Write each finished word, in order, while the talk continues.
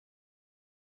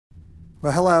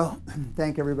Well, hello.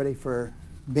 Thank everybody for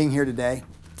being here today.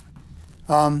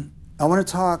 I want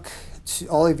to talk to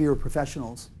all of you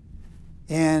professionals,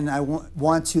 and I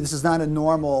want to, this is not a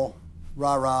normal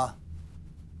rah-rah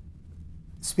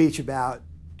speech about,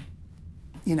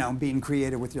 being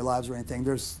creative with your lives or anything.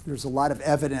 There's a lot of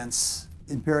evidence,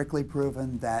 empirically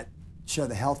proven, that show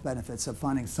the health benefits of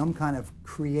finding some kind of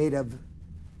creative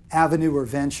avenue or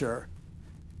venture.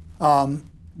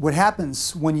 What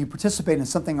happens when you participate in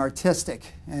something artistic,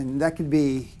 and that could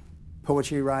be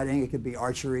poetry writing, it could be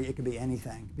archery, it could be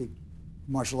anything, it could be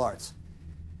martial arts,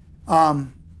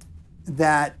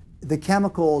 that the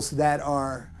chemicals that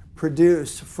are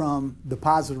produced from the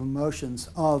positive emotions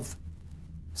of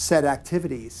said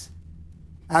activities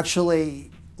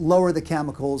actually lower the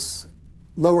chemicals,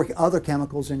 lower other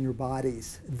chemicals in your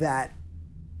bodies that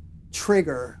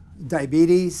trigger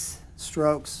diabetes,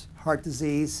 strokes, heart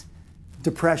disease,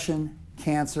 depression,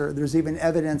 cancer. There's even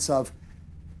evidence of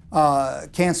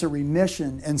cancer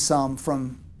remission in some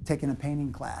from taking a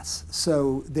painting class.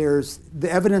 So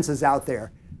the evidence is out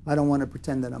there. I don't want to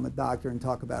pretend that I'm a doctor and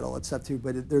talk about all that stuff too,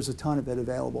 but there's a ton of it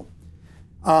available.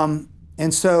 And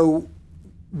so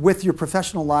with your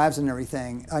professional lives and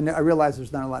everything, I realize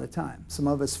there's not a lot of time. Some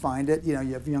of us find it. You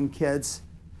have young kids.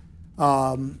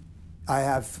 I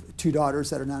have two daughters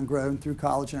that are now grown through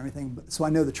college and everything, so I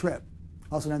know the trip.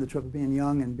 I also know the trip of being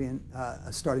young and being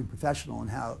a starting professional and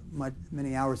how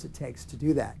many hours it takes to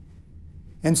do that.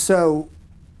 And so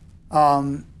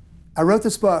I wrote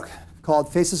this book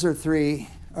called Are Three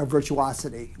Of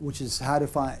Virtuosity, which is how to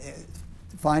find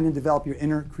and develop your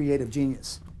inner creative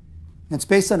genius. And it's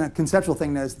based on a conceptual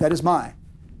thing that is mine,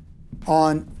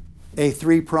 on a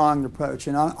three-pronged approach.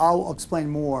 And I'll explain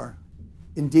more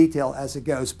in detail as it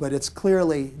goes, but it's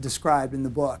clearly described in the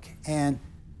book. And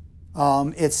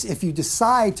it's if you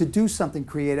decide to do something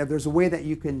creative, there's a way that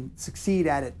you can succeed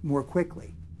at it more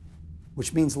quickly,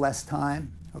 which means less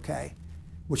time, okay,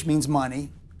 which means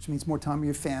money, which means more time with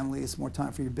your family, it's more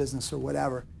time for your business or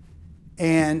whatever.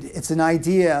 And it's an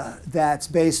idea that's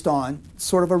based on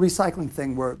sort of a recycling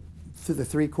thing where the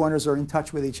three corners are in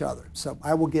touch with each other. So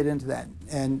I will get into that.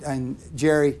 And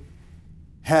Jerry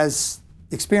has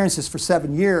experienced this for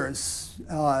 7 years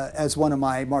as one of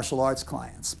my martial arts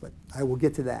clients, but I will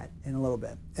get to that in a little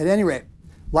bit. At any rate,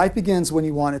 life begins when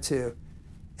you want it to.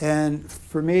 And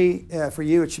for me, for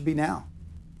you, it should be now,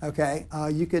 okay?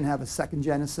 You can have a second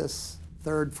Genesis,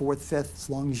 third, fourth, fifth, as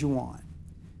long as you want.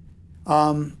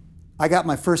 I got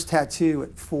my first tattoo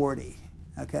at 40,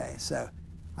 okay? So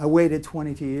I waited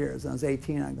 22 years. When I was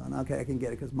 18, I'm going, okay, I can get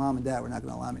it because mom and dad were not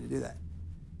going to allow me to do that.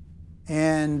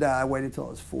 And I waited until I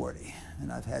was 40,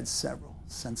 and I've had several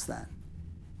since then.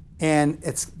 And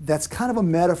that's kind of a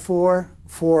metaphor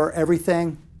for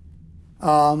everything.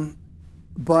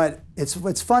 But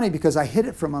it's funny because I hid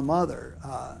it from my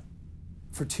mother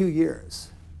for 2 years,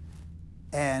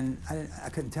 and I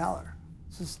couldn't tell her.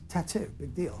 It's just a tattoo,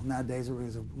 big deal. Nowadays,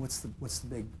 everybody's like, what's the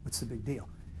big deal?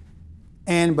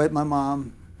 But my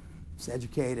mom was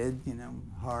educated,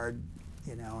 hard,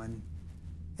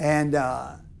 and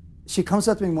she comes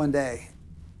up to me one day,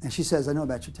 and she says, "I know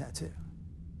about your tattoo."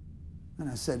 And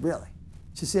I said, "Really?"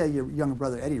 She said, "Your younger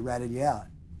brother Eddie ratted you out."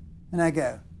 And I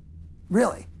go,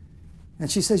 "Really?"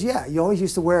 And she says, "Yeah, you always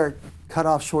used to wear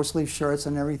cut-off short-sleeve shirts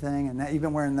and everything, and you've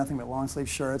been wearing nothing but long-sleeve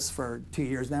shirts for 2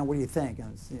 years now. What do you think?"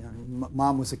 And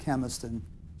Mom was a chemist and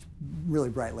really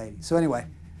bright lady. So anyway,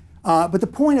 but the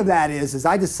point of that is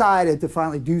I decided to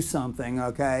finally do something,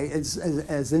 okay? It's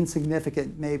as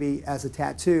insignificant maybe as a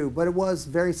tattoo, but it was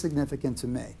very significant to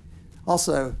me.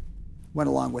 Also went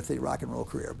along with the rock and roll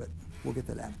career, but we'll get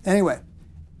to that. Anyway,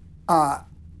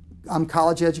 I'm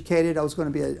college educated. I was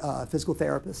going to be a physical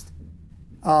therapist.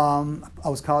 I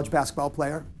was a college basketball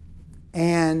player.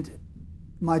 And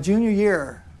my junior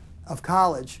year of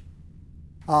college,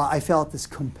 I felt this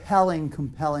compelling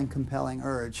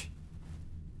urge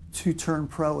to turn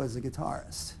pro as a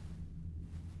guitarist.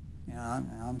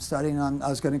 I'm studying. I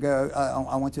was going to go.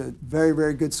 I went to a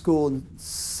very good school in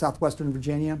southwestern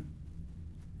Virginia,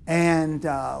 and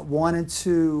wanted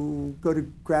to go to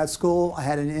grad school. I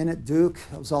had an in at Duke.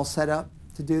 I was all set up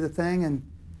to do the thing. And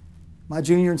my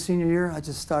junior and senior year, I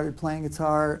just started playing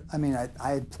guitar. I mean,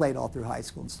 I had played all through high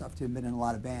school and stuff too, been in a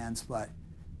lot of bands, but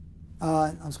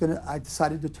I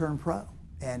decided to turn pro,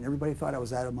 and everybody thought I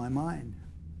was out of my mind,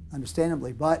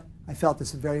 understandably, but I felt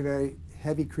this very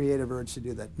heavy creative urge to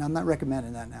do that. Now, I'm not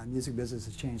recommending that now. The music business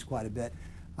has changed quite a bit.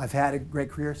 I've had a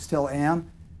great career, still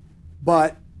am,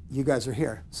 but you guys are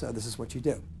here, so this is what you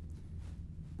do.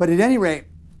 But at any rate,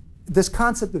 this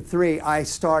concept of three, I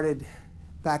started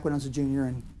back when I was a junior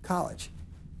in college.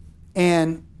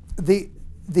 And the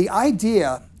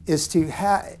idea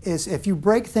is if you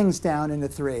break things down into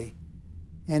three,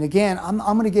 and again, I'm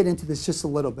going to get into this just a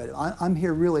little bit. I'm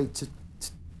here really to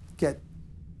get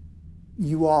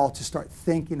you all to start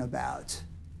thinking about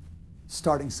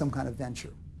starting some kind of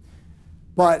venture.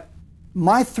 But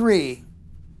my three,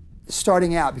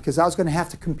 starting out, because I was going to have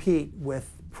to compete with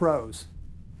pros.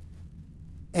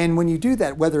 And when you do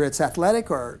that, whether it's athletic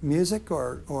or music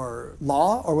or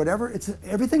law or whatever,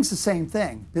 everything's the same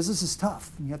thing. Business is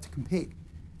tough, and you have to compete.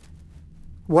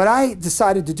 What I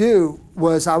decided to do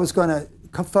was I was going to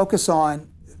focus on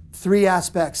three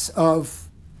aspects of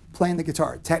playing the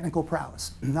guitar: technical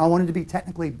prowess. I wanted to be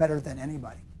technically better than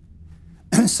anybody.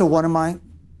 So one of my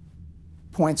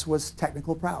points was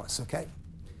technical prowess, okay?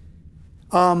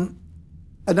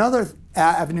 Another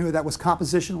avenue that was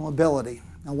compositional ability.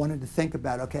 I wanted to think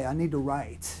about, okay, I need to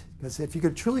write, because if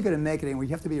you're truly going to make it anywhere,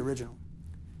 you have to be original.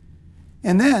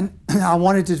 And then I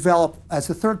wanted to develop, as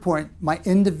a third point, my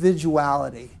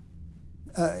individuality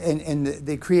and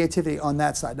the creativity on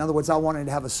that side. In other words, I wanted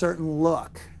to have a certain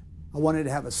look. I wanted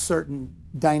to have a certain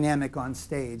dynamic on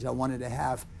stage. I wanted to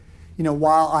have, you know,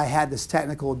 while I had this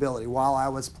technical ability, while I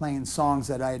was playing songs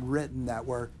that I had written that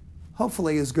were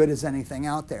hopefully as good as anything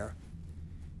out there.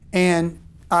 And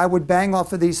I would bang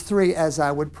off of these three as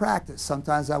I would practice.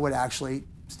 Sometimes I would actually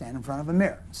stand in front of a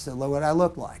mirror, say, look what I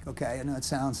look like. Okay, I know it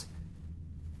sounds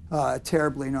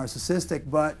terribly narcissistic,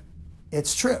 but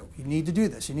it's true. You need to do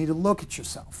this. You need to look at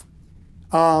yourself.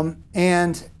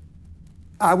 And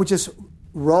I would just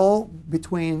roll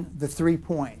between the 3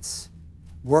 points,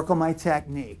 work on my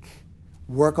technique,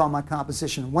 work on my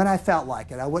composition when I felt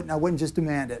like it. I wouldn't just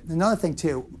demand it. Another thing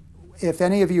too, if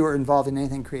any of you are involved in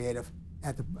anything creative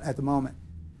at the moment,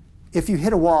 if you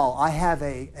hit a wall, I have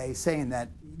a saying that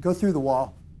go through the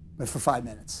wall, but for 5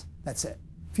 minutes. That's it.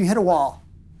 If you hit a wall,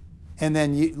 and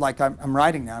then you, like I'm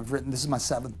writing now, this is my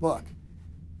 7th book.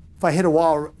 If I hit a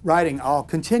wall writing, I'll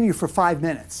continue for 5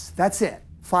 minutes. That's it,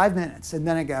 5 minutes, and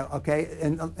then I go, okay.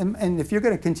 And if you're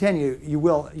going to continue,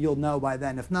 you'll know by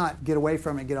then. If not, get away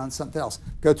from it, get on something else.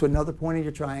 Go to another point of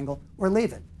your triangle, or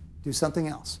leave it. Do something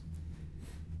else.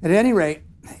 At any rate.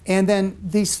 And then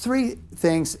these three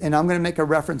things, and I'm going to make a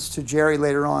reference to Jerry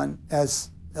later on, as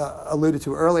alluded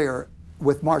to earlier,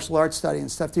 with martial arts study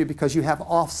and stuff too, because you have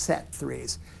offset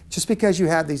threes. Just because you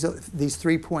have these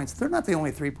 3 points, they're not the only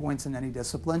 3 points in any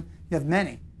discipline. You have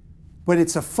many, but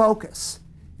it's a focus.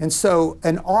 And so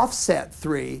an offset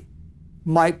three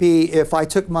might be if I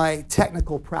took my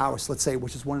technical prowess, let's say,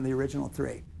 which is one of the original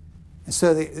 3. And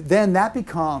so then that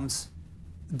becomes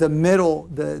the middle,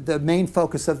 the main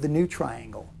focus of the new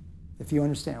triangle, if you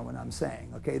understand what I'm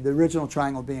saying. Okay, the original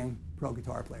triangle being pro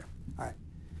guitar player. All right.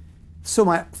 So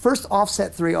my first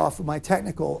offset 3 off of my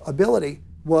technical ability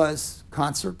was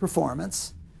concert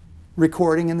performance,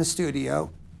 recording in the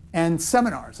studio, and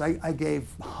seminars. I gave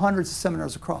hundreds of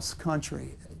seminars across the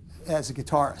country as a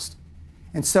guitarist.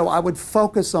 And so I would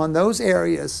focus on those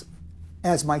areas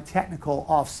as my technical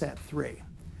offset 3.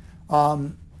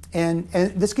 And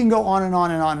this can go on and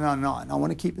on and on and on and on. I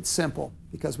want to keep it simple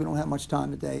because we don't have much time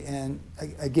today. And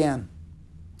again,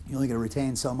 you're only going to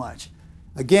retain so much.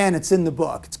 Again, it's in the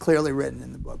book. It's clearly written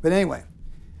in the book. But anyway,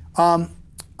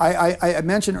 I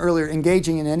mentioned earlier,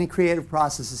 engaging in any creative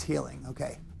process is healing.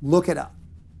 Okay, look it up.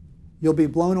 You'll be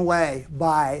blown away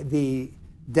by the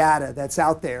data that's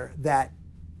out there that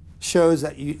shows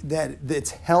that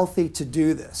it's healthy to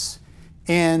do this.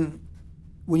 And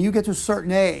when you get to a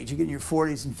certain age, you get in your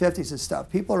 40s and 50s and stuff,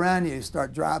 people around you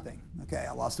start dropping. Okay,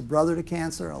 I lost a brother to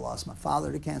cancer. I lost my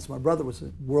father to cancer. My brother was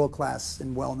a world-class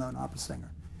and well-known opera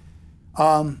singer.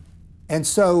 And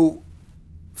so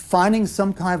finding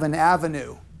some kind of an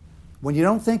avenue when you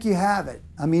don't think you have it,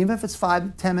 I mean, even if it's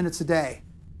 5-10 minutes a day,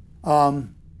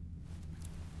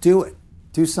 do it.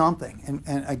 Do something.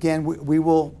 And again,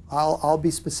 I'll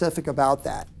be specific about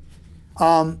that.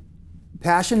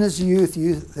 Passion is youth,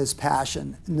 youth is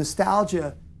passion.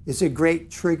 Nostalgia is a great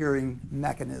triggering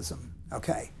mechanism,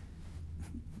 okay?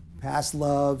 Past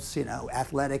loves, you know,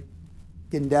 athletic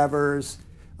endeavors.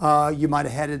 You might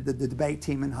have headed the debate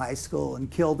team in high school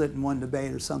and killed it in one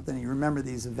debate or something. You remember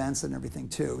these events and everything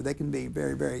too. They can be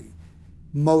very, very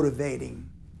motivating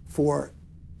for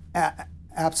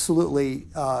absolutely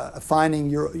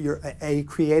finding a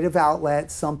creative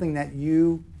outlet, something that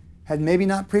you had maybe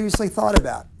not previously thought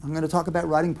about. I'm going to talk about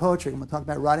writing poetry. I'm going to talk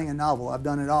about writing a novel. I've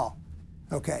done it all.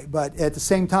 Okay, but at the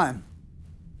same time,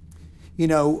 you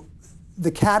know,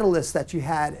 the catalysts that you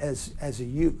had as a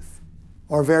youth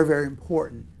are very, very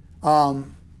important.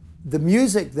 The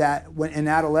music that in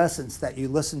adolescence that you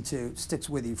listen to sticks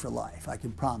with you for life. I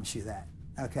can promise you that.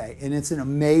 Okay, and it's an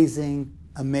amazing,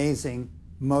 amazing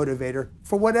motivator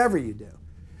for whatever you do.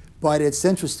 But it's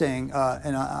interesting,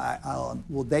 and I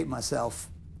will date myself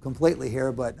completely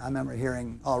here, but I remember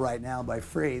hearing All Right Now by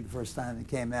Free the first time it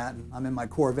came out, and I'm in my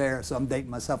Corvair, so I'm dating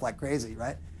myself like crazy,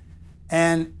 right?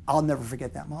 And I'll never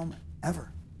forget that moment,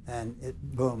 ever. And it,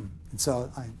 boom. And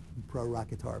so I'm a pro rock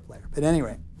guitar player. But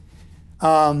anyway,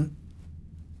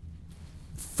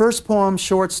 first poem,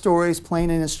 short stories,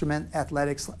 playing an instrument,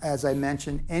 athletics, as I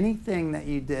mentioned, anything that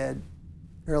you did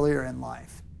earlier in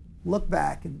life, look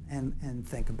back and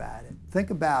think about it. Think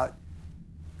about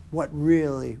what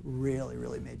really, really,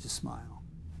 really made you smile.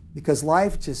 Because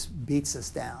life just beats us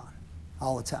down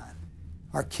all the time.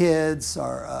 Our kids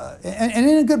are, and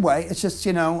in a good way, it's just,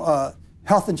 you know,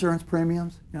 health insurance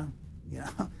premiums, you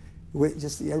know,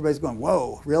 everybody's going,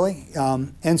 whoa, really?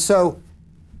 And so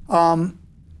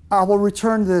I will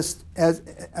return to this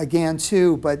again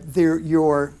too, but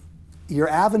your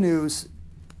avenues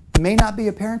may not be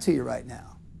apparent to you right now.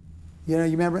 You know,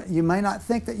 you might not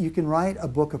think that you can write a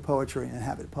book of poetry and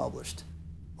have it published,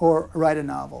 or write a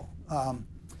novel.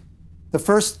 The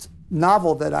first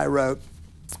novel that I wrote,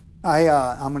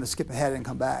 I'm going to skip ahead and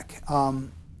come back.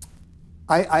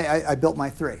 I built my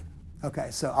three. Okay,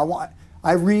 so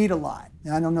I read a lot.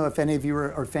 And I don't know if any of you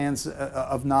are fans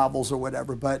of novels or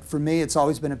whatever, but for me, it's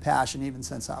always been a passion, even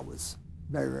since I was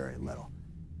very, very little.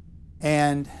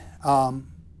 And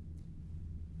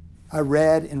I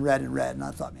read and read and read, and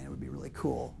I thought, man, it would be really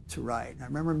cool to write. And I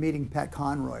remember meeting Pat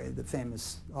Conroy, the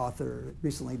famous author,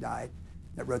 recently died,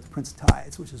 that wrote The Prince of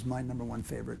Tides, which is my #1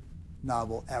 favorite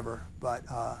novel ever. But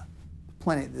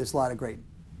there's a lot of great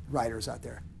writers out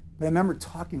there. But I remember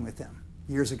talking with him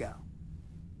years ago,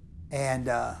 and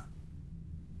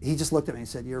he just looked at me and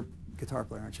said, "You're a guitar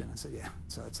player, aren't you?" And I said, "Yeah."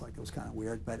 So it's like, it was kind of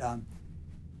weird. But,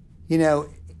 you know,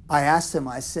 I asked him,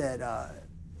 I said,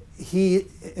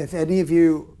 if any of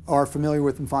you are familiar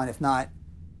with him, fine. If not,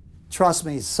 trust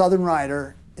me, he's a Southern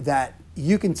writer that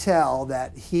you can tell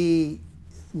that he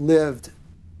lived,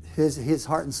 his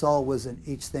heart and soul was in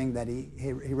each thing that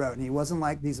he wrote. And he wasn't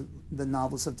like the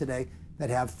novelists of today that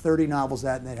have 30 novels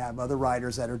out and they have other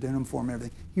writers that are doing them for him and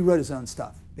everything. He wrote his own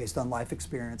stuff based on life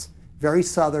experience. Very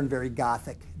Southern, very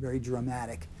Gothic, very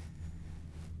dramatic.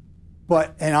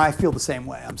 And I feel the same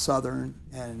way. I'm Southern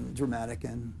and dramatic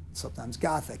and sometimes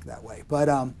Gothic that way. But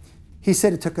he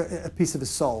said it took a piece of his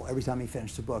soul every time he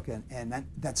finished a book, and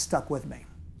that stuck with me.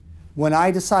 When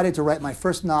I decided to write my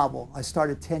first novel, I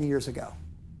started 10 years ago.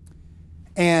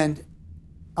 And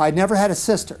I never had a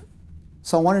sister,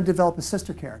 so I wanted to develop a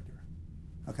sister character.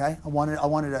 Okay? I wanted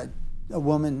a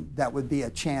woman that would be a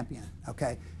champion.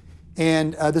 Okay?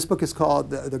 And this book is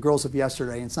called The Girls of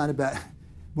Yesterday, and it's not about,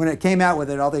 when it came out with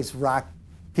it, all these rock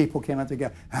people came out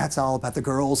together. That's all about the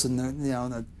girls and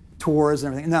the tours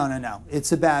and everything. No.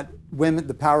 It's about women,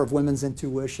 the power of women's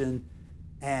intuition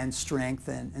and strength.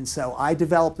 And so I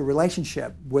developed a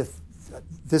relationship with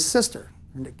this sister.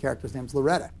 Her character's name's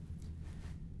Loretta.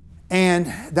 And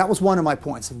that was one of my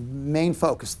points, the main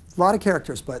focus. A lot of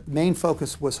characters, but main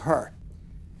focus was her.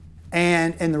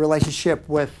 And in the relationship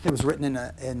with, it was written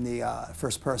in the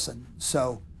first person.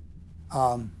 So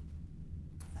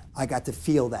I got to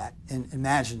feel that and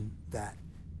imagine that.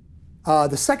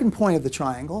 The second point of the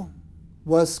triangle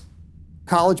was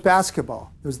college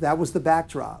basketball. That was the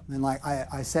backdrop. And like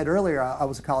I said earlier, I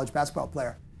was a college basketball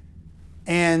player.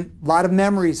 And a lot of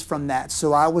memories from that.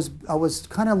 So I was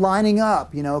kind of lining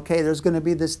up, okay, there's going to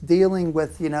be this dealing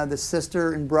with, the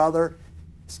sister and brother.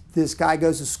 This guy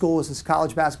goes to school with his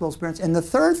college basketball experience. And the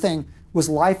third thing was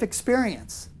life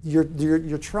experience, your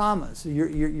traumas,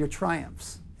 your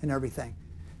triumphs and everything.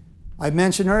 I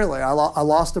mentioned earlier, I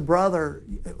lost a brother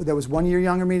that was 1 year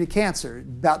younger than me to cancer.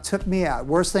 About took me out.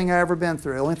 Worst thing I ever been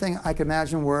through. The only thing I can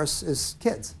imagine worse is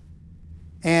kids.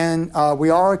 And we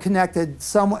all are connected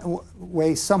some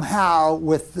way, somehow,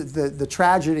 with the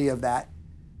tragedy of that.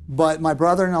 But my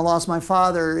brother and I lost my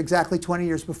father exactly 20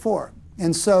 years before.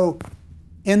 And so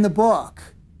in the book,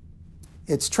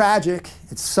 it's tragic,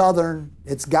 it's Southern,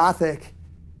 it's Gothic.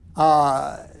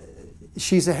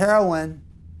 She's a heroine,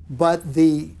 but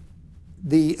the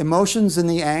emotions and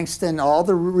the angst and all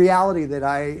the reality that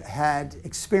I had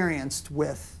experienced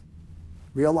with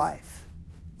real life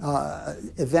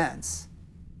events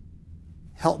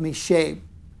helped me shape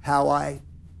how I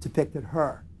depicted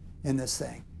her in this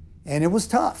thing. And it was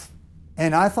tough.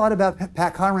 And I thought about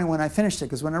Pat Conroy when I finished it,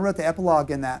 because when I wrote the epilogue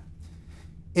in that,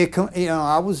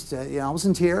 I was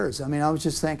in tears. I mean, I was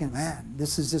just thinking, man,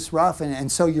 this is just rough.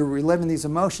 And so you're reliving these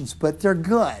emotions, but they're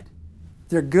good.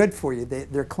 They're good for you.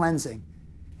 They're cleansing.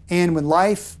 And when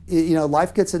life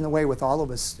gets in the way with all of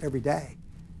us every day,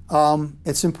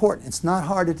 it's important. It's not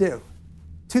hard to do.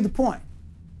 To the point.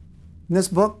 And this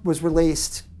book was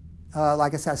released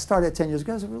like I said, I started 10 years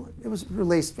ago. It was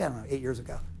released, I don't know, 8 years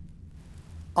ago.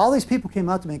 All these people came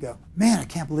up to me and go, man, I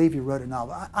can't believe you wrote a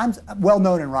novel. I'm well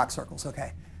known in rock circles,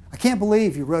 okay? I can't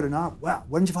believe you wrote a novel. Wow,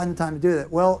 when did you find the time to do that?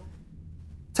 Well,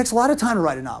 it takes a lot of time to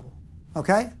write a novel,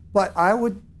 okay? But I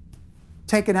would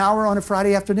take an hour on a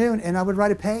Friday afternoon and I would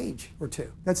write a page or two.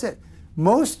 That's it.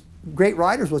 Most great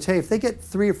writers will tell you if they get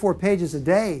 3 or 4 pages a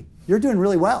day, you're doing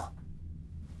really well.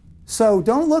 So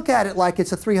don't look at it like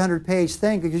it's a 300-page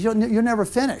thing because you'll never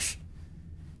finish.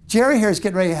 Jerry here is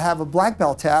getting ready to have a black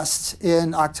belt test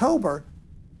in October,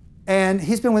 and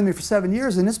he's been with me for 7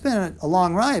 years, and it's been a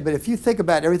long ride. But if you think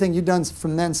about everything you've done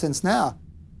from then since now,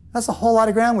 that's a whole lot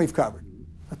of ground we've covered,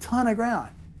 a ton of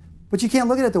ground. But you can't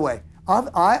look at it the way.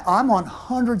 I'm on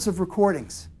hundreds of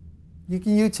recordings. You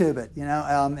can YouTube it, you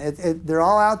know, they're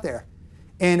all out there.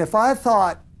 And if I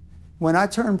thought when I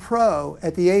turned pro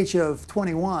at the age of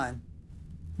 21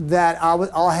 that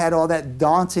I had all that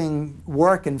daunting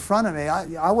work in front of me,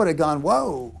 I would have gone,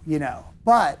 whoa, you know.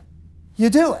 But you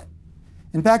do it.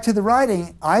 And back to the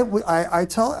writing, I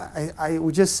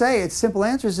would just say, its simple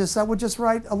answer is just I would just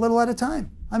write a little at a time.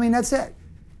 I mean, that's it.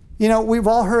 You know, we've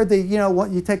all heard the, you know,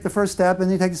 what you take the first step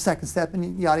and you take the second step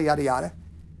and yada, yada, yada.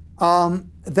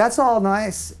 That's all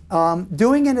nice.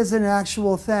 Doing it is an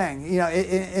actual thing. You know,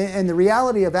 and the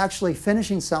reality of actually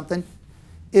finishing something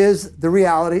is the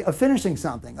reality of finishing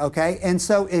something, okay? And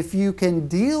so if you can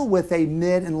deal with a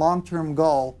mid and long-term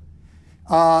goal,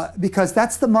 because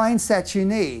that's the mindset you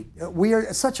need. We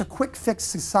are such a quick fix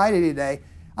society today.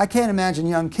 I can't imagine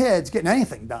young kids getting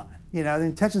anything done. You know, the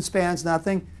attention span's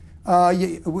nothing.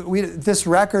 This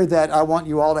record that I want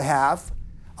you all to have,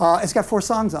 it's got 4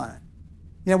 songs on it.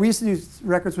 You know, we used to do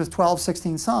records with 12,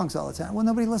 16 songs all the time. Well,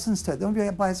 nobody listens to it. Nobody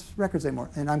buys records anymore.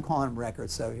 And I'm calling them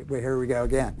records, so here we go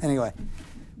again. Anyway.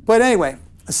 But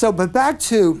back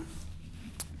to,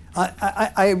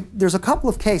 there's a couple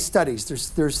of case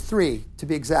studies. There's 3, to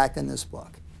be exact, in this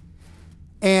book.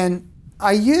 And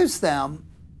I use them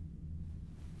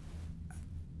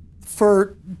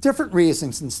for different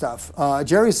reasons and stuff.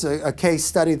 Jerry's a case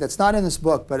study that's not in this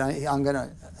book, but I'm going to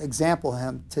example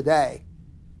him today.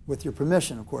 With your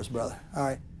permission, of course, brother. All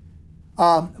right.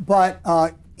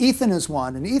 But Ethan is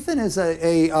one, and Ethan is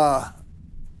a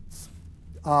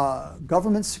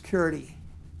government security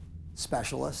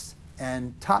specialist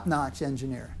and top-notch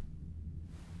engineer.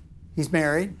 He's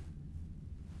married,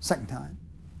 second time,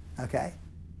 okay?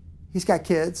 He's got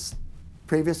kids,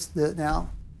 previous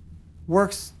now,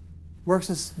 works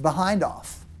his behind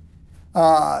off.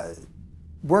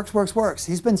 Works.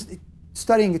 He's been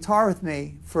studying guitar with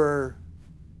me for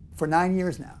 9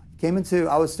 years now. For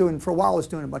a while I was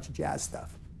doing a bunch of jazz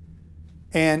stuff.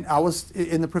 And I was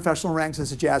in the professional ranks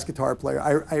as a jazz guitar player.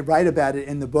 I write about it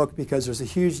in the book because there's a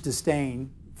huge disdain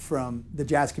from the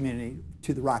jazz community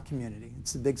to the rock community.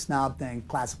 It's a big snob thing,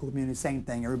 classical community, same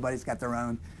thing. Everybody's got their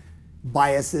own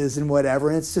biases and whatever.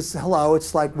 And it's just, hello,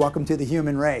 it's like welcome to the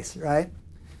human race, right?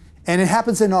 And it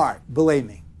happens in art, believe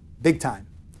me, big time.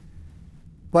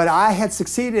 But I had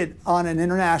succeeded on an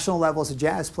international level as a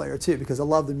jazz player too because I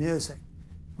love the music.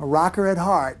 I'm a rocker at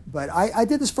heart, but I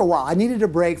did this for a while. I needed a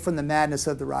break from the madness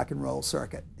of the rock and roll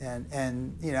circuit.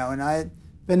 And you know, and I had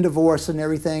been divorced and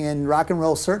everything, and rock and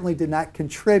roll certainly did not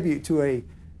contribute to a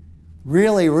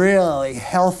really, really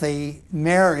healthy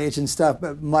marriage and stuff.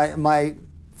 But my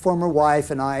former wife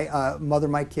and I mother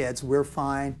my kids, we're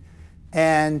fine.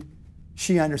 And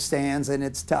she understands, and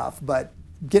it's tough. But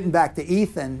getting back to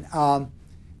Ethan,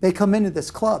 they come into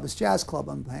this club, this jazz club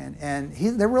I'm playing, and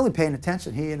they're really paying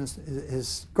attention, he and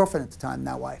his girlfriend at the time,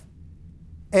 now wife,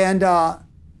 and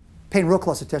paying real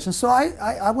close attention. So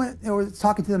I went, you know, we were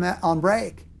talking to them on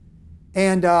break,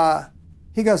 and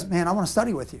he goes, man, I want to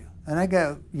study with you. And I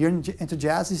go, you're into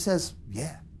jazz? He says,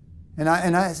 yeah.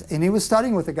 And he was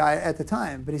studying with a guy at the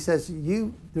time, but he says,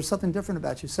 there's something different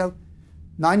about you. So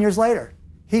 9 years later,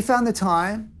 he found the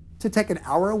time to take an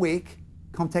hour a week,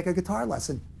 come take a guitar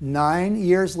lesson. 9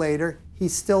 years later,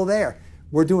 he's still there.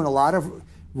 We're doing a lot of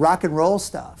rock and roll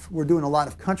stuff. We're doing a lot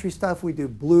of country stuff. We do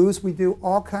blues. We do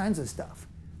all kinds of stuff.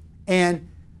 And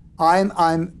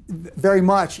I'm very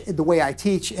much the way I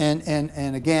teach, and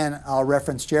again, I'll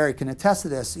reference Jerry can attest to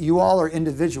this, you all are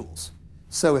individuals.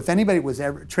 So if anybody was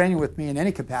ever training with me in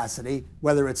any capacity,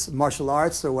 whether it's martial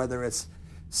arts or whether it's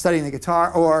studying the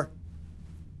guitar or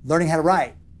learning how to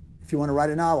write, if you want to write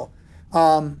a novel,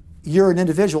 you're an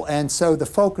individual, and so the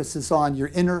focus is on your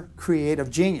inner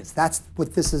creative genius. That's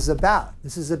what this is about.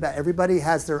 This is about everybody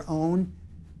has their own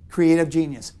creative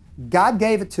genius. God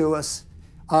gave it to us.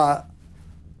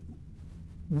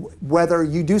 Whether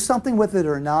you do something with it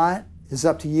or not is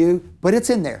up to you, but it's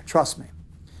in there, trust me.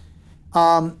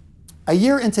 A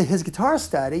year into his guitar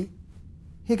study,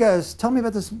 he goes, tell me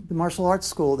about the martial arts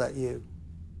school that you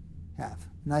have.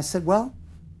 And I said, well,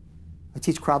 I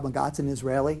teach Krav Maga, it's an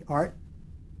Israeli art,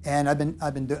 and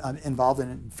I'm involved in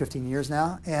it 15 years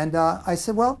now. And I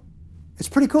said, well, it's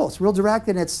pretty cool. It's real direct,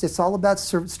 and it's all about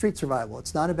street survival.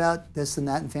 It's not about this and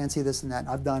that and fancy this and that.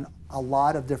 I've done a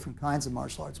lot of different kinds of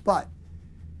martial arts, but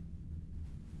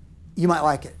you might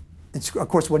like it. And of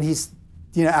course, when he's,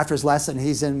 after his lesson,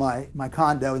 he's in my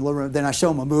condo in the living room. Then I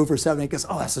show him a move or something. He goes,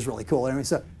 oh, this is really cool. And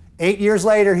so 8 years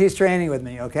later, he's training with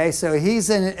me, okay? So he's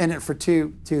in it for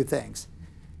two things.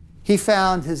 He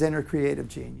found his inner creative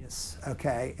genius,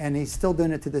 okay? And he's still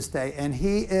doing it to this day. And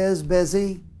he is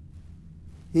busy.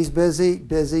 He's busy,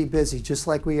 busy, busy, just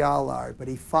like we all are. But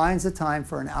he finds the time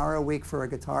for an hour a week for a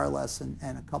guitar lesson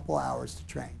and a couple hours to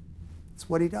train. That's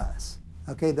what he does,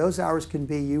 okay? Those hours can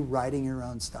be you writing your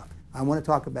own stuff. I want to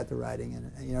talk about the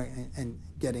writing and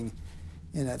getting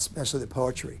in that, especially the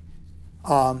poetry.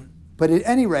 But at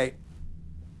any rate,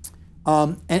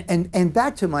 and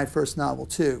back to my first novel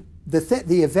too,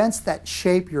 the events that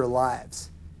shape your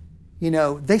lives,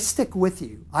 they stick with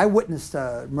you. I witnessed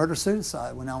a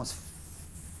murder-suicide when I was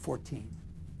 14.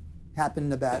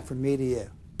 Happened about from me to you.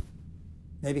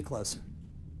 Maybe closer.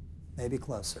 Maybe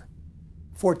closer.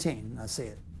 14, I see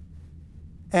it.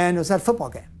 And it was at a football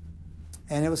game.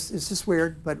 And it's just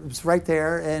weird, but it was right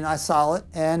there, and I saw it,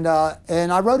 and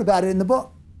I wrote about it in the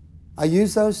book. I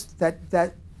used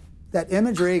that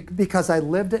imagery because I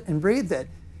lived it and breathed it.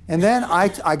 And then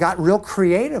I got real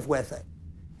creative with it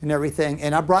and everything.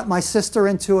 And I brought my sister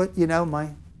into it, my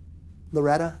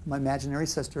Loretta, my imaginary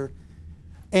sister.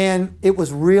 And it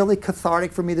was really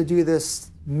cathartic for me to do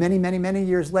this many, many, many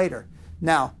years later.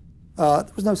 Now, there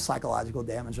was no psychological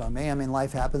damage on me. I mean,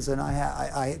 life happens, and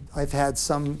I've had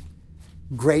some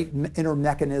great inner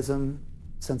mechanism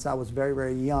since I was very,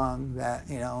 very young that,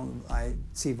 I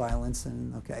see violence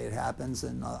and, okay, it happens,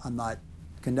 and I'm not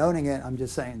condoning it. I'm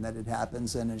just saying that it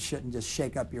happens, and it shouldn't just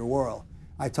shake up your world.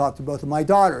 I talked to both of my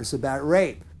daughters about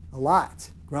rape a lot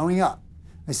growing up.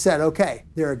 I said, okay,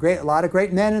 there are a lot of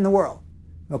great men in the world.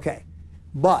 Okay,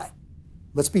 but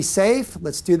let's be safe,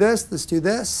 let's do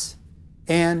this,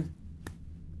 and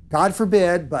God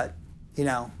forbid, but,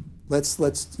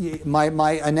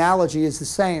 my analogy is the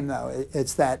same though.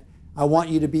 It's that I want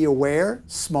you to be aware,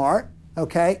 smart,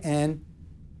 okay, and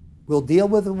we'll deal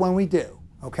with it when we do,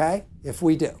 okay, if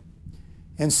we do.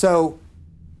 And so,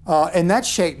 and that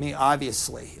shaped me,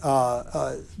 obviously.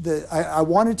 I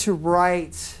wanted to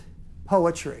write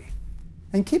poetry.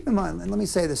 And keep in mind, and let me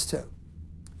say this too.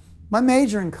 My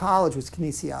major in college was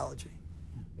kinesiology,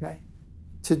 okay,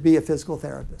 to be a physical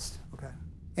therapist, okay,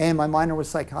 and my minor was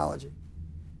psychology.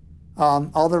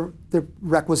 All the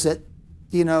requisite,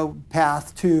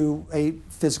 path to a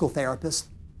physical therapist,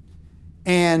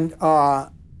 and I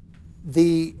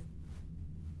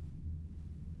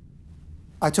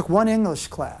took one English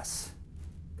class,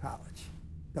 college,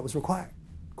 that was required,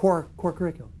 core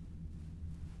curriculum.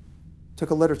 Took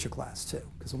a literature class too,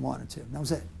 because I wanted to, and that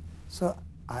was it. So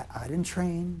I didn't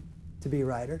train to be a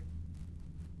writer.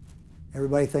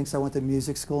 Everybody thinks I went to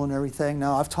music school and everything.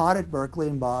 No, I've taught at Berkeley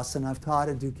in Boston. I've taught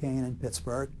at Duquesne in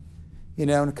Pittsburgh, and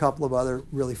a couple of other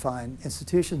really fine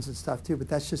institutions and stuff too, but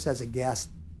that's just as a guest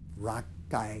rock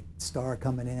guy star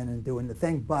coming in and doing the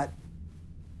thing. But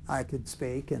I could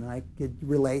speak and I could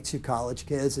relate to college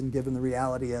kids and give them the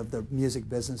reality of the music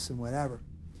business and whatever.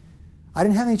 I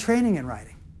didn't have any training in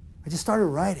writing. I just started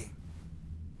writing.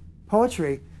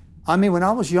 Poetry, I mean, when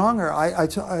I was younger,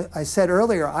 I said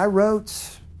earlier, I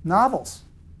wrote novels.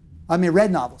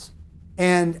 Read novels.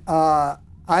 And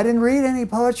I didn't read any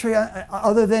poetry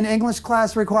other than English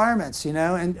class requirements,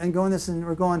 and going this and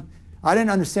we're going, I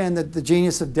didn't understand the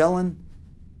genius of Dylan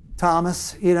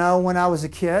Thomas, when I was a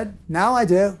kid. Now I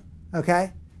do,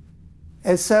 okay?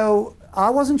 And so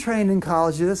I wasn't trained in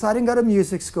college to do this. I didn't go to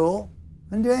music school.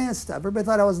 I didn't do any of that stuff. Everybody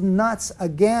thought I was nuts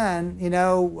again,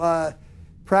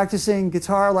 practicing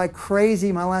guitar like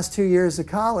crazy my last 2 years of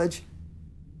college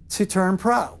to turn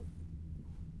pro.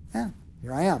 Yeah,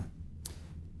 here I am.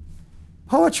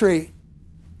 Poetry,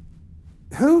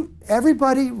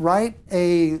 everybody write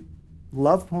a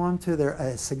love poem to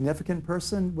a significant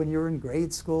person when you were in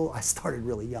grade school? I started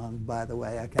really young, by the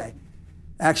way, okay.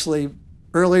 Actually,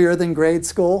 earlier than grade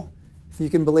school, if you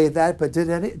can believe that, but did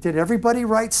everybody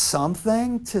write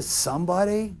something to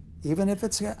somebody, even if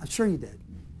it's, I'm sure you did.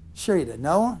 Sure you did.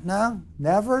 No? No?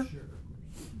 Never? Sure.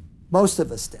 Most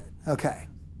of us did. Okay.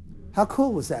 How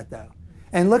cool was that, though?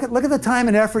 And look at the time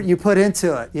and effort you put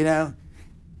into it,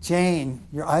 Jane,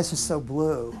 your eyes are so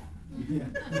blue.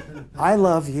 I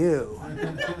love you.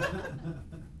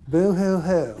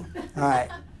 Boo-hoo-hoo. All right.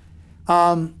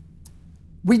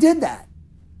 we did that.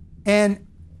 And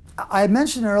I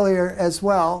mentioned earlier as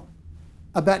well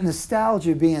about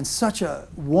nostalgia being such a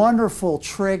wonderful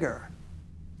trigger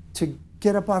to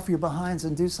get up off your behinds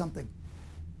and do something.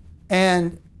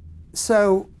 And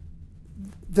so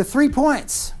the 3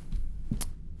 points.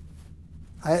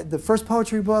 The first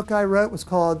poetry book I wrote was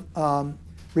called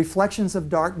Reflections of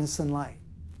Darkness and Light.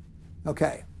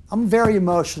 Okay, I'm a very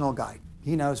emotional guy.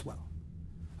 He knows well.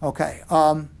 Okay,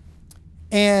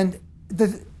 and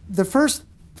the first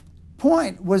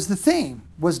point was the theme,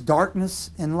 was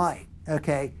darkness and light.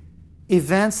 Okay,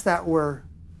 events that were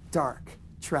dark,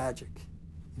 tragic,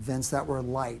 events that were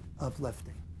light,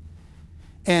 uplifting.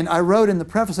 And I wrote in the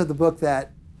preface of the book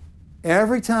that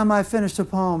every time I finished a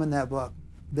poem in that book,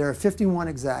 there are 51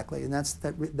 exactly, and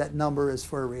that number is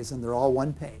for a reason. They're all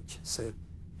 1 page, so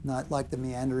not like the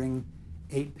meandering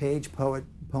 8-page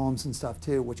poems and stuff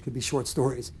too, which could be short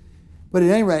stories. But at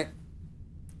any rate,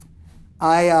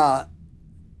 I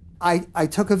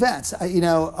took events.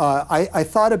 I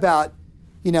thought about,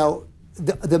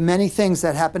 the many things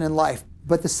that happen in life.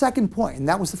 But the second point, and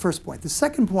that was the first point, the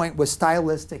second point was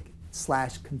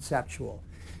stylistic/conceptual.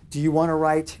 Do you want to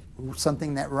write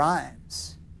something that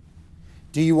rhymes?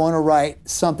 Do you want to write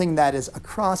something that is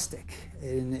acrostic?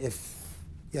 And if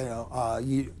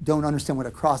you don't understand what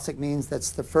acrostic means,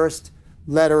 that's the first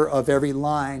letter of every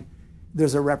line.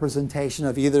 There's a representation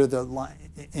of either the line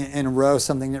in a row,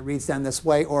 something that reads down this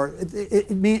way, or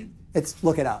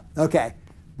look it up. Okay,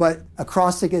 but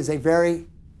acrostic is a very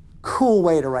cool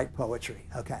way to write poetry.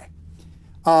 Okay,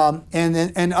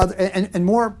 and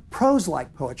more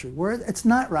prose-like poetry, where it's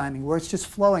not rhyming, where it's just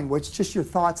flowing, where it's just your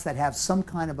thoughts that have some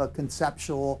kind of a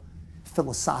conceptual,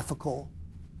 philosophical,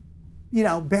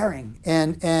 bearing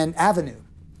and avenue.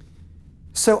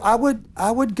 So I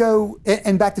would go,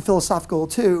 and back to philosophical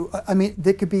too. I mean,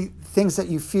 there could be things that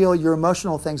you feel, your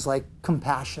emotional things like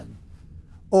compassion,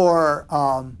 or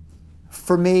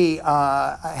for me,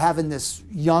 having this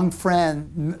young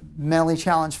friend, mentally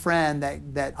challenged friend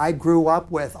that I grew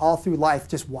up with all through life,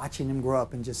 just watching him grow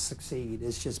up and just succeed,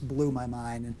 it just blew my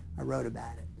mind, and I wrote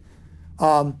about it.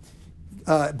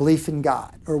 Belief in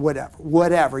God, or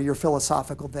whatever your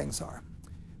philosophical things are.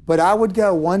 But I would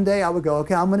go, one day I would go,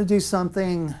 okay, I'm going to do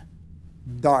something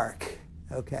dark,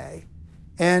 okay?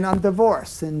 And I'm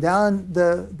divorced, and down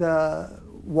the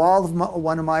wall of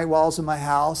one of my walls in my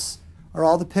house are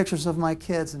all the pictures of my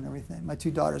kids and everything, my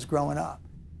 2 daughters growing up.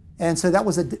 And so that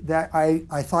was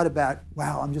I thought about,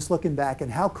 wow, I'm just looking back,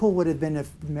 and how cool would it have been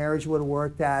if marriage would have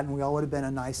worked out and we all would have been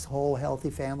a nice, whole,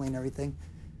 healthy family and everything,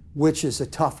 which is a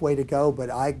tough way to go, but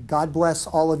God bless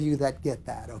all of you that get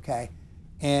that, okay?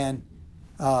 And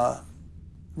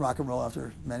rock and roll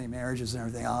after many marriages and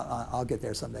everything. I'll get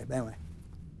there someday. But anyway,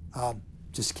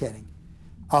 just kidding.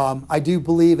 I do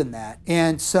believe in that.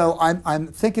 And so I'm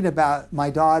thinking about my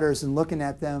daughters and looking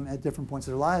at them at different points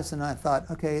of their lives, and I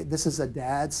thought, okay, this is a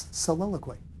dad's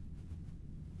soliloquy.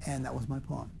 And that was my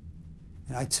poem.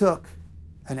 And I took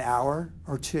an hour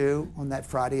or 2 on that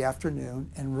Friday afternoon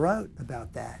and wrote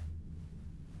about that.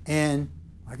 And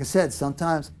like I said,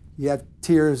 sometimes you have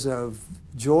tears of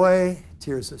joy,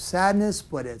 tears of sadness,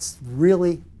 but it's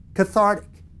really cathartic.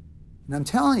 And I'm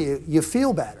telling you, you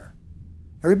feel better.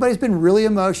 Everybody's been really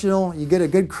emotional. You get a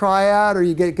good cry out, or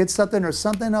you get good something, or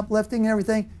something uplifting and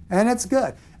everything, and it's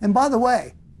good. And by the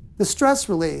way, the stress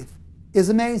relief is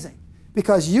amazing,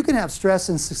 because you can have stress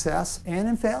in success and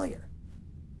in failure.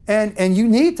 And you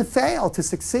need to fail to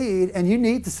succeed, and you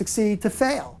need to succeed to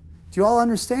fail. Do you all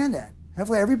understand that?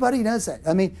 Hopefully everybody knows that.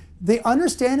 I mean, the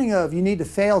understanding of you need to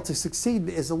fail to succeed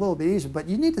is a little bit easier, but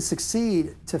you need to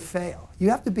succeed to fail.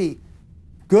 You have to be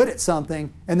good at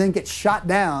something and then get shot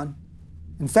down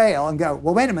and fail and go,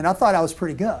 well, wait a minute, I thought I was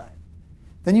pretty good.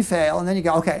 Then you fail, and then you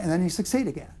go, okay, and then you succeed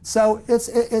again. So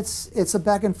it's a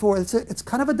back and forth. It's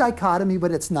kind of a dichotomy,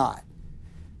 but it's not.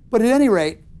 But at any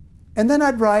rate, and then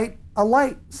I'd write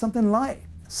something light,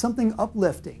 something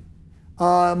uplifting.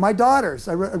 My daughters,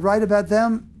 I write about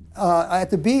them at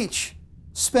the beach,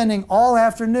 spending all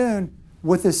afternoon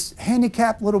with this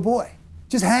handicapped little boy,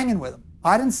 just hanging with him.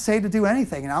 I didn't say to do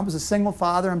anything, and I was a single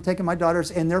father. I'm taking my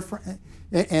daughters and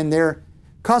their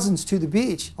cousins to the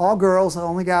beach, all girls, the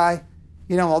only guy,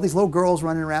 all these little girls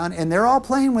running around, and they're all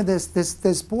playing with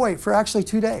this boy for actually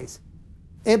 2 days.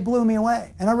 It blew me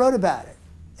away, and I wrote about it,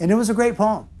 and it was a great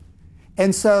poem.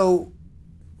 And so,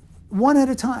 one at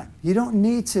a time. You don't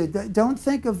need to, don't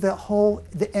think of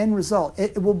the end result.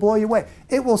 It will blow you away.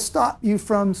 It will stop you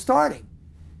from starting.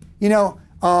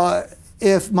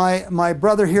 If my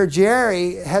brother here,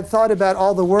 Jerry, had thought about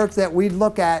all the work that we'd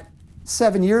look at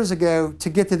 7 years ago to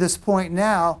get to this point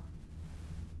now,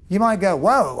 You might go,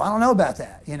 whoa, I don't know about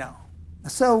that, you know.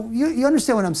 So you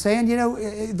understand what I'm saying? You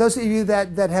know, those of you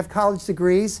that have college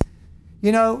degrees,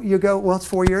 you know, you go, well, it's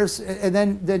 4 years, and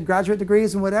then graduate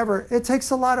degrees and whatever. It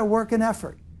takes a lot of work and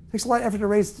effort. It takes a lot of effort to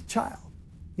raise a child,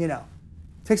 you know.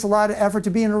 It takes a lot of effort to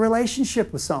be in a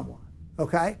relationship with someone,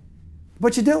 okay?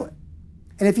 But you do it.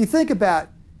 And if you think about,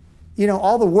 you know,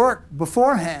 all the work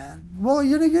beforehand, well,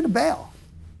 you're going to bail.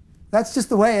 That's just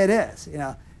the way it is, you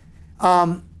know.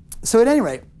 So at any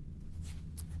rate,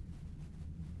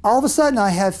 all of a sudden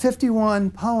I have 51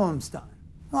 poems done.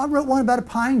 Well, I wrote one about a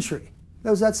pine tree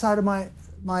that was outside of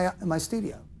my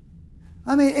studio.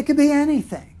 I mean, it could be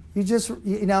anything.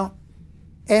 You know,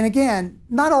 and again,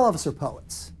 not all of us are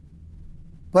poets,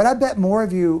 but I bet more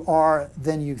of you are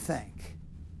than you think.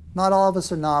 Not all of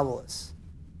us are novelists.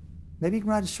 Maybe you can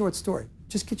write a short story.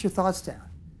 Just get your thoughts down.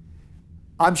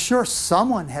 I'm sure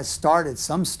someone has started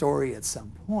some story at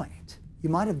some point. You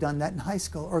might have done that in high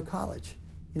school or college,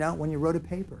 you know, when you wrote a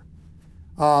paper.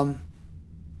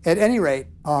 At any rate,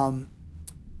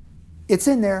 it's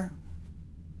in there,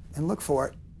 and look for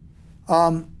it.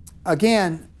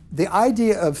 Again, the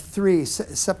idea of three,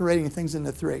 separating things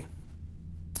into three.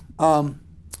 I've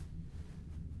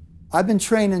been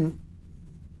training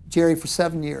Jerry for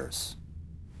 7 years.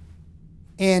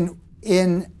 And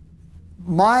in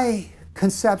my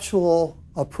conceptual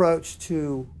approach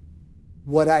to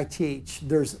what I teach,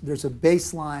 there's a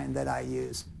baseline that I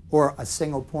use, or a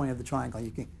single point of the triangle.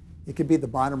 It could be the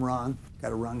bottom rung. You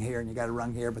got a rung here and you got a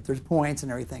rung here, but there's points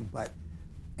and everything.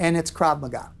 And it's Krav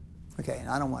Maga. Okay, and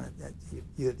I don't want it.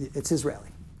 It's Israeli.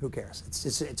 Who cares?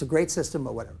 It's a great system,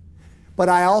 but whatever. But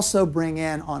I also bring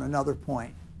in on another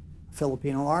point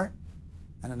Filipino art,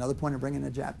 and another point I bring in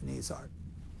a Japanese art.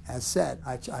 As said,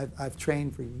 I've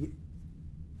trained for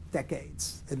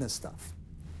decades in this stuff.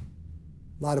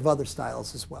 A lot of other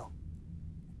styles as well.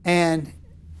 And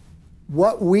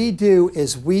what we do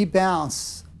is we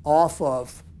bounce off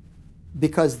of,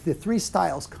 because the three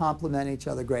styles complement each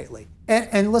other greatly.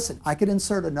 And listen, I could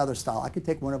insert another style. I could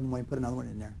take one of them and put another one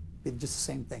in there. It's just the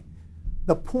same thing.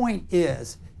 The point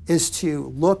is to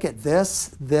look at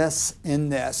this,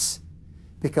 and this,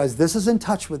 because this is in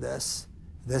touch with this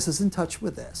is in touch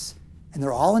with this, and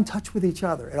they're all in touch with each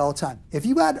other at all time. If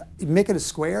you make it a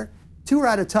square, two are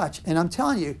out of touch, and I'm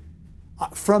telling you,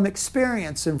 from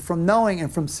experience and from knowing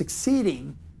and from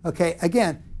succeeding, okay,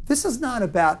 again, this is not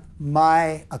about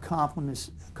my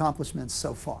accomplishments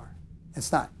so far.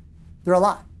 It's not. There are a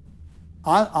lot.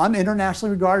 I'm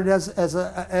internationally regarded as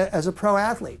a pro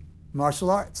athlete, martial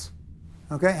arts.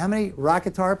 Okay, how many rock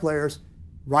guitar players,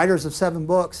 writers of 7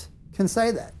 books, can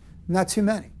say that? Not too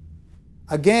many.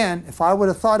 Again, if I would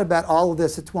have thought about all of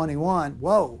this at 21,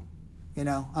 whoa, you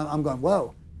know, I'm going,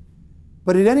 whoa.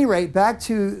 But at any rate, back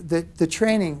to the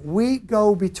training, we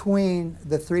go between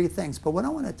the three things. But what I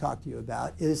want to talk to you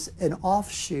about is an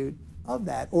offshoot of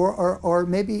that, or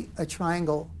maybe a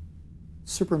triangle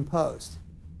superimposed.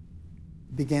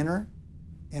 Beginner,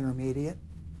 intermediate,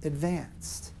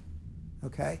 advanced,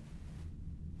 okay?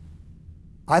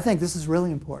 I think this is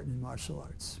really important in martial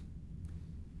arts.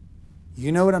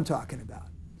 You know what I'm talking about.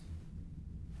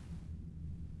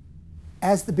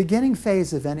 As the beginning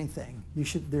phase of anything,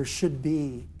 there should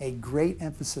be a great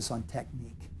emphasis on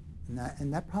technique.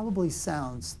 And that probably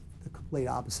sounds the complete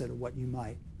opposite of what you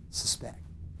might suspect.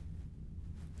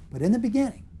 But in the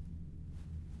beginning,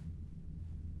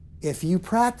 if you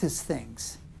practice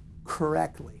things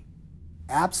correctly,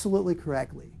 absolutely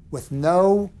correctly, with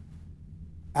no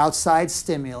outside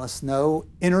stimulus, no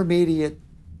intermediate,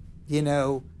 you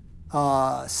know,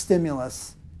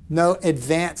 stimulus, no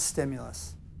advanced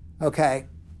stimulus, okay,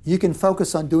 you can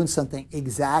focus on doing something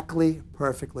exactly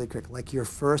perfectly correct, like your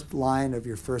first line of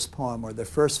your first poem or the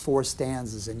first 4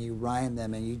 stanzas, and you rhyme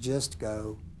them and you just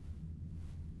go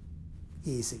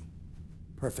easy,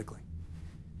 perfectly.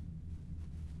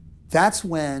 That's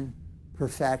when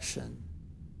perfection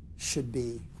should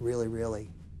be really,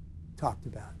 really talked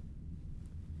about.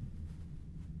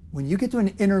 When you get to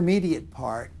an intermediate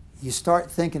part, you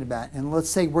start thinking about, and let's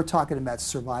say we're talking about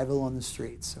survival on the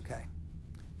streets, okay?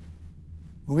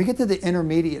 When we get to the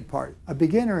intermediate part, a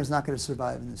beginner is not going to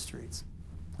survive in the streets,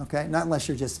 okay? Not unless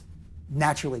you're just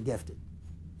naturally gifted,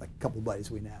 like a couple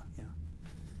buddies we know, you know.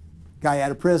 Guy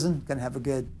out of prison, going to have a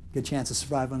good chance to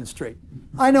survive on the street.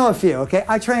 I know a few, okay?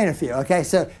 I train a few, okay?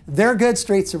 So they're good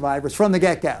street survivors from the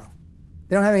get-go.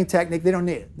 They don't have any technique. They don't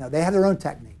need it. No, they have their own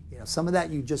technique. You know, some of that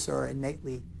you just are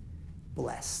innately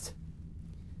blessed.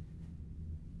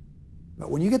 But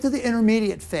when you get to the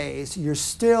intermediate phase, you're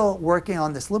still working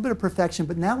on this little bit of perfection,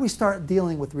 but now we start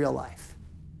dealing with real life.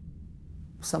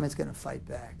 somebody's going to fight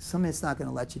back. Somebody's not going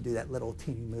to let you do that little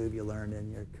teeny move you learned in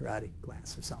your karate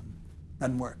class or something.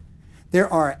 Doesn't work.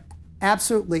 There are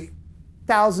absolutely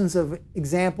thousands of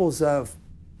examples of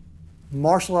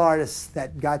martial artists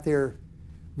that got their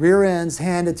rear ends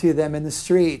handed to them in the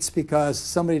streets because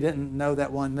somebody didn't know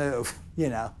that one move, you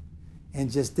know, and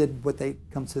just did what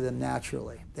comes to them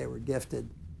naturally. They were gifted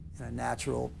in a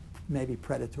natural, maybe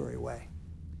predatory way.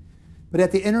 But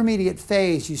at the intermediate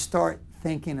phase, you start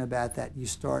thinking about that. You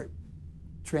start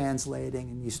translating,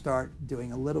 and you start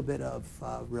doing a little bit of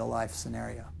real life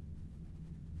scenario.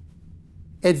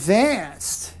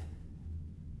 Advanced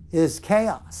is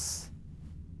chaos.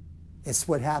 It's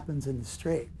what happens in the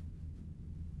street.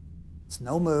 It's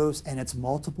no moves, and it's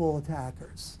multiple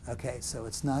attackers. Okay, so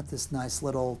it's not this nice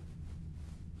little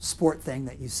sport thing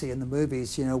that you see in the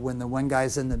movies, you know, when the one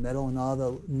guy's in the middle and all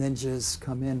the ninjas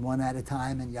come in one at a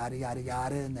time and yada, yada,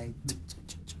 yada, and they,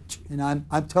 and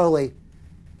I'm totally,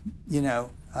 you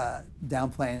know,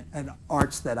 downplaying an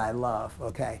arts that I love,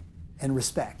 okay, and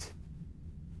respect.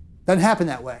 Doesn't happen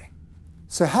that way.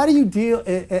 So how do you deal,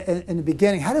 in the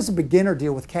beginning, how does a beginner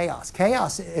deal with chaos?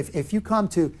 Chaos, if you come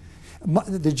to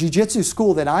the jiu-jitsu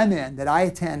school that I'm in, that I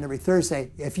attend every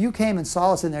Thursday, if you came and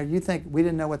saw us in there, you think we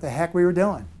didn't know what the heck we were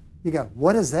doing. You go,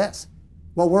 what is this?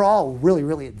 Well, we're all really,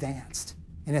 really advanced,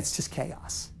 and it's just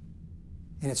chaos,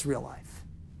 and it's real life.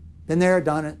 Been there,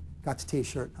 done it, got the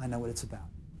t-shirt, I know what it's about.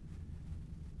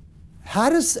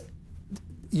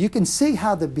 You can see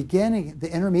how the beginning,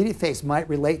 the intermediate phase might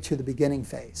relate to the beginning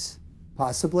phase,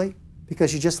 possibly,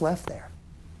 because you just left there.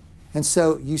 And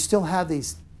so you still have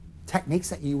these techniques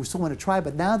that you still want to try,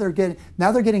 but now they're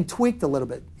getting tweaked a little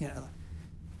bit. You know,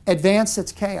 advanced,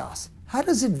 it's chaos. How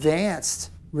does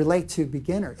advanced relate to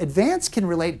beginner? Advanced can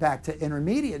relate back to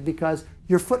intermediate because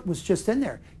your foot was just in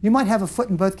there. You might have a foot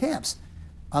in both camps.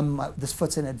 This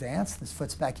foot's in advanced, this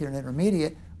foot's back here in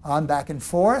intermediate. I'm back and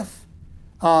forth.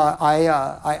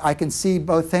 I can see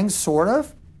both things, sort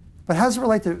of. But how does it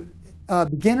relate to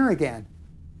beginner again?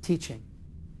 Teaching.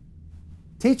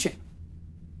 Teaching.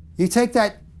 You take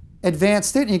that advanced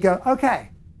student, you go, okay,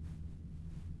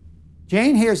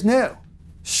 Jane here's new.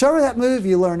 Show her that move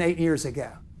you learned 8 years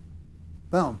ago.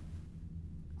 Boom.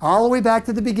 All the way back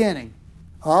to the beginning.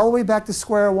 All the way back to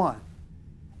square one.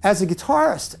 As a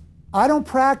guitarist, I don't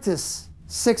practice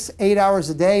 6, 8 hours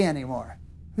a day anymore.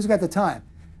 Who's got the time?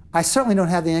 I certainly don't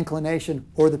have the inclination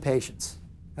or the patience.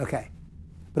 Okay.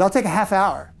 But I'll take a half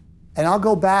hour, and I'll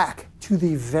go back to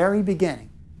the very beginning,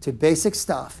 to basic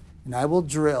stuff, and I will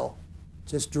drill.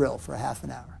 Just drill for a half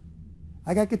an hour.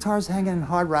 I got guitars hanging in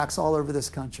hard rocks all over this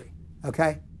country,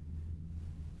 okay?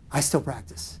 I still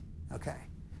practice, okay?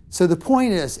 So the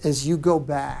point is you go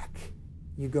back,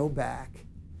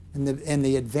 and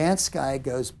the advanced guy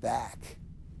goes back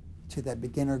to that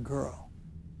beginner girl,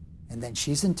 and then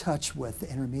she's in touch with the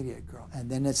intermediate girl, and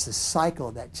then it's a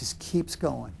cycle that just keeps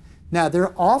going. Now, there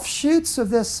are offshoots of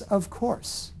this, of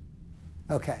course,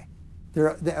 okay?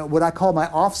 There are what I call my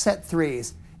offset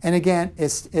threes. And again,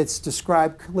 it's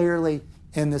described clearly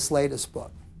in this latest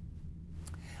book.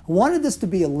 I wanted this to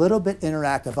be a little bit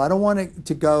interactive. I don't want it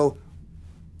to go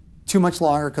too much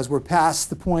longer because we're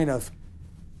past the point of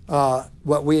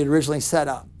what we had originally set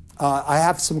up. I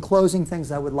have some closing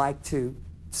things I would like to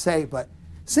say, but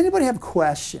does anybody have a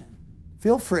question?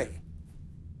 Feel free.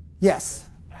 Yes?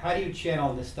 How do you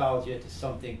channel nostalgia to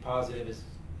something positive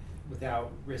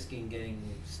without risking getting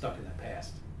stuck in the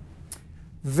past?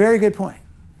 Very good point.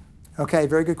 Okay,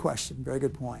 very good question, very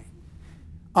good point.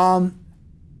 I'm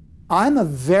a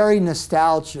very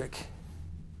nostalgic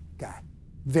guy,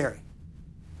 very.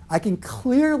 I can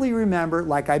clearly remember,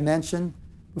 like I mentioned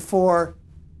before,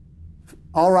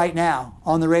 All Right Now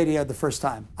on the radio the first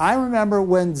time. I remember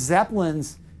when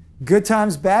Zeppelin's Good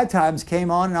Times, Bad Times came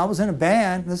on and I was in a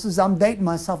band. I'm dating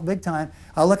myself big time.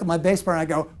 I look at my bass player and I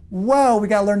go, whoa, we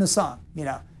gotta learn the song, you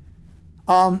know.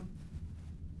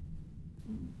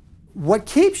 What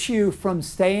keeps you from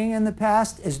staying in the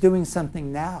past is doing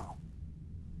something now.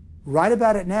 Write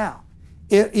about it now.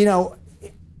 You know,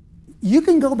 you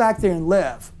can go back there and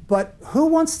live, but who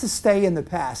wants to stay in the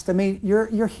past? I mean,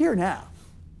 you're here now.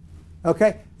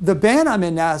 Okay? The band I'm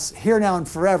in now is Here Now and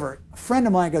Forever. A friend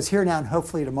of mine goes Here Now and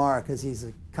Hopefully Tomorrow because he's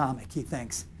a comic, he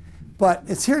thinks. But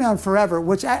it's Here Now and Forever,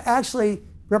 which actually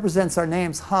represents our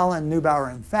names, Holland, Neubauer,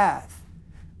 and Fath.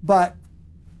 But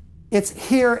it's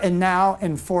here and now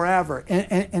and forever.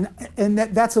 And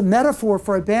that's a metaphor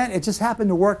for a band. It just happened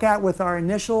to work out with our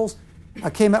initials. I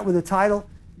came up with the title.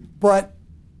 But,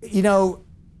 you know,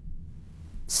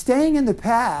 staying in the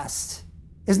past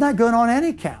is not good on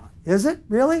any count, is it,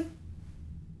 really?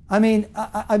 I mean,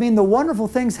 the wonderful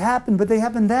things happened, but they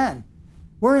happened then.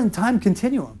 we're in time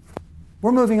continuum.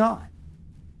 We're moving on.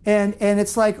 And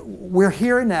it's like we're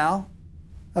here and now,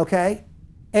 okay?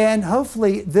 And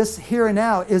hopefully this here and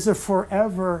now is a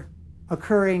forever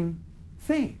occurring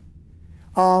thing.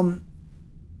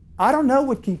 I don't know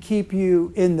what can keep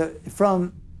you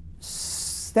from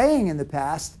staying in the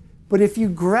past, but if you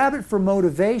grab it for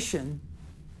motivation,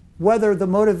 whether the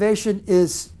motivation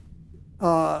is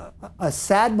a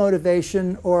sad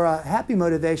motivation or a happy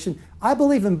motivation, I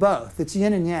believe in both. It's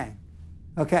yin and yang,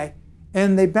 okay?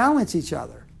 And they balance each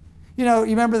other. You know,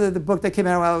 you remember the book that came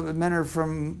out, well, Men Are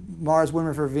From Mars,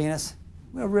 Women Are From Venus?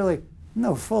 Well, really,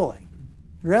 no fooling.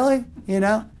 Really? You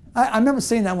know? I remember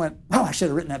seeing that and went, oh, I should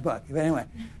have written that book. But anyway,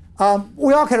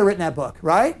 we all could have written that book,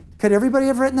 right? Could everybody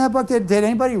have written that book? Did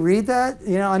anybody read that?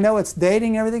 You know, I know it's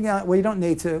dating and everything. Well, you don't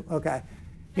need to, okay.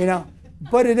 You know,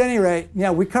 but at any rate,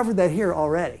 yeah, we covered that here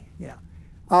already. Yeah.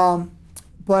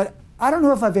 But I don't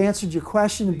know if I've answered your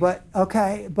question, but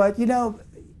okay. But you know,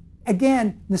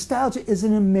 again, nostalgia is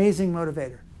an amazing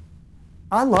motivator.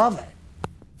 I love it.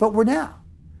 But we're now.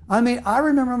 I mean, I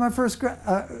remember my first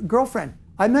girlfriend.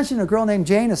 I mentioned a girl named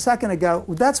Jane a second ago.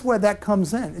 That's where that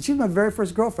comes in. She was my very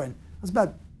first girlfriend. I was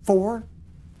about 4,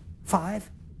 5.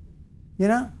 You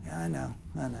know? Yeah, I know.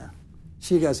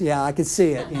 She goes, yeah, I can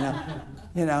see it, you know.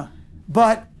 You know.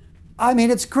 But, I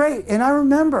mean, it's great. And I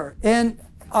remember, and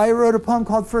I wrote a poem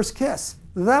called First Kiss.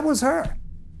 That was her.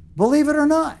 Believe it or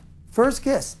not. First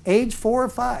kiss, age 4 or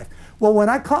 5. Well, when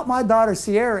I caught my daughter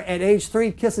Sierra at age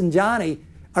 3 kissing Johnny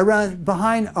around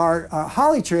behind our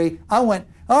holly tree, I went,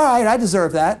 all right, I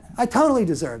deserve that. I totally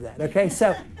deserve that, okay?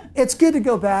 So it's good to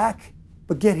go back,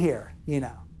 but get here, you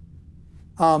know.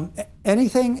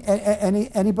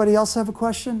 Anybody else have a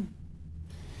question?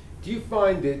 Do you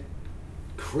find that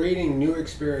creating new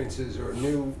experiences or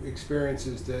new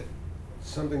experiences that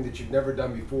something that you've never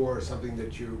done before, or something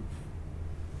that you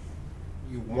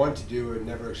want to do and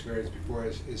never experienced before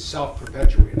is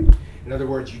self-perpetuating? In other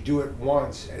words, you do it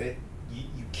once and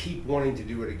you keep wanting to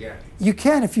do it again. You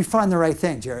can if you find the right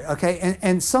thing, Jerry, okay?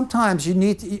 And sometimes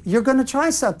you're going to try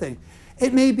something.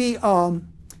 It may be,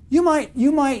 you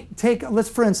might take,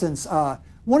 for instance,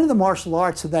 one of the martial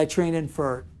arts that I trained in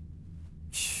for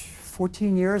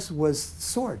 14 years was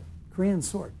sword, Korean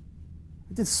sword.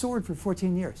 I did sword for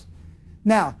 14 years.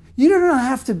 Now, you don't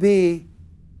have to be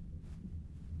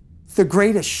the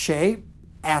greatest shape,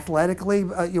 athletically,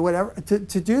 whatever,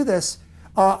 to do this.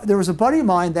 There was a buddy of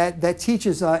mine that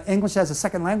teaches English as a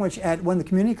second language at one of the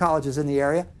community colleges in the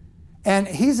area. And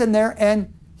he's in there,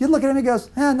 and you look at him and he goes,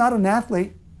 not an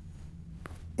athlete.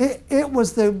 It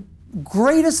was the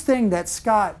greatest thing that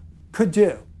Scott could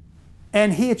do.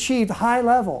 And he achieved high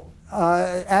level,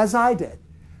 as I did.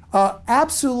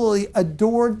 Absolutely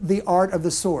adored the art of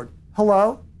the sword.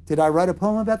 Hello? Did I write a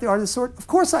poem about the art of the sword? Of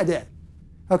course I did.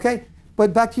 Okay?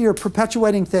 But back to your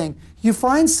perpetuating thing. You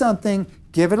find something,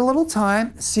 give it a little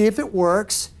time, see if it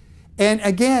works. And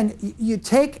again,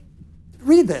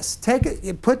 read this.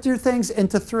 Put your things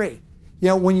into 3. You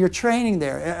know, when you're training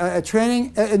there,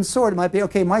 training in sword, it might be,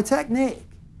 okay, my technique.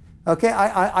 Okay,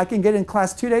 I can get in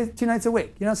class 2 nights a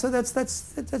week. You know, so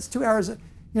that's 2 hours. You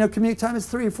know, commute time is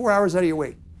 3 or 4 hours out of your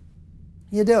week.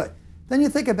 You do it. Then you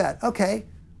think about, okay,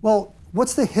 well,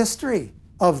 what's the history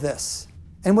of this?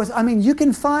 And you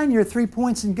can find your 3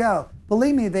 points and go.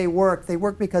 Believe me, they work. They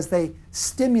work because they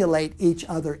stimulate each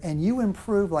other, and you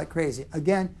improve like crazy.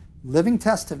 Again, living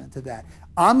testament to that.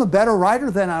 I'm a better writer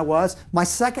than I was. My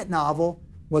second novel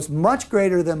was much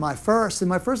greater than my first, and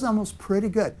my first novel was pretty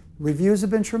good. Reviews have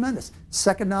been tremendous.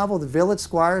 Second novel, The Village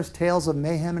Squires, Tales of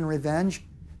Mayhem and Revenge.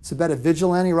 It's about a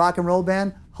vigilante rock and roll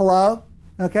band. Hello?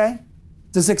 Okay?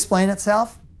 Does it explain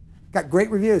itself? Got great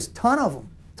reviews. Ton of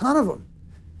them.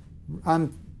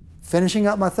 I'm finishing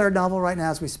up my 3rd novel right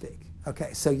now as we speak.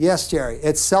 Okay, so yes, Jerry,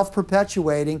 it's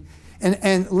self-perpetuating.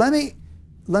 And let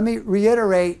me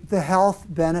reiterate the health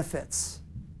benefits.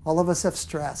 All of us have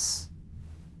stress.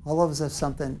 All of us have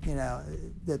something, you know,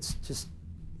 that's just,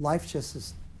 life just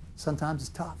is, sometimes is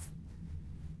tough.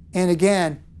 And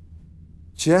again,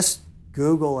 just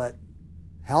Google it.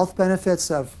 Health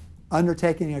benefits of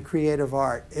undertaking a creative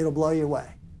art. It'll blow you away.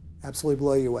 Absolutely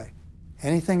blow you away.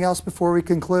 Anything else before we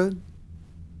conclude?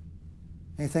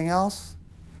 Anything else?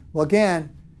 Well,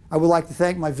 again, I would like to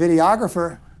thank my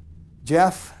videographer,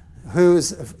 Jeff,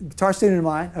 who's a guitar student of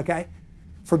mine, okay,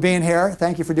 for being here.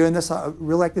 Thank you for doing this. I'd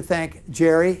really like to thank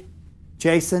Jerry,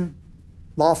 Jason,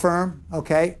 law firm,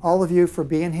 okay, all of you for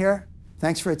being here.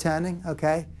 Thanks for attending,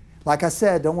 okay. Like I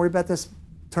said, don't worry about this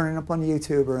turning up on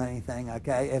YouTube or anything,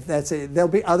 okay. If that's it, there'll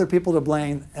be other people to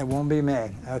blame. It won't be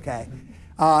me, okay.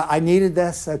 I needed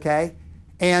this, okay.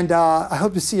 And I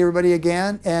hope to see everybody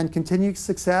again and continued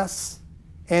success.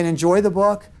 and enjoy the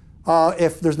book.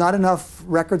 If there's not enough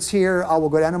records here, I will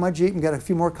go down to my Jeep and get a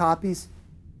few more copies.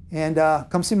 And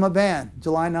come see my band,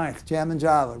 July 9th, Jam and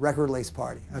Java, record release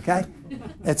party, okay?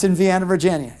 It's in Vienna,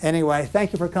 Virginia. Anyway,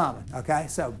 thank you for coming, okay?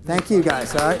 So thank you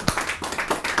guys, all right?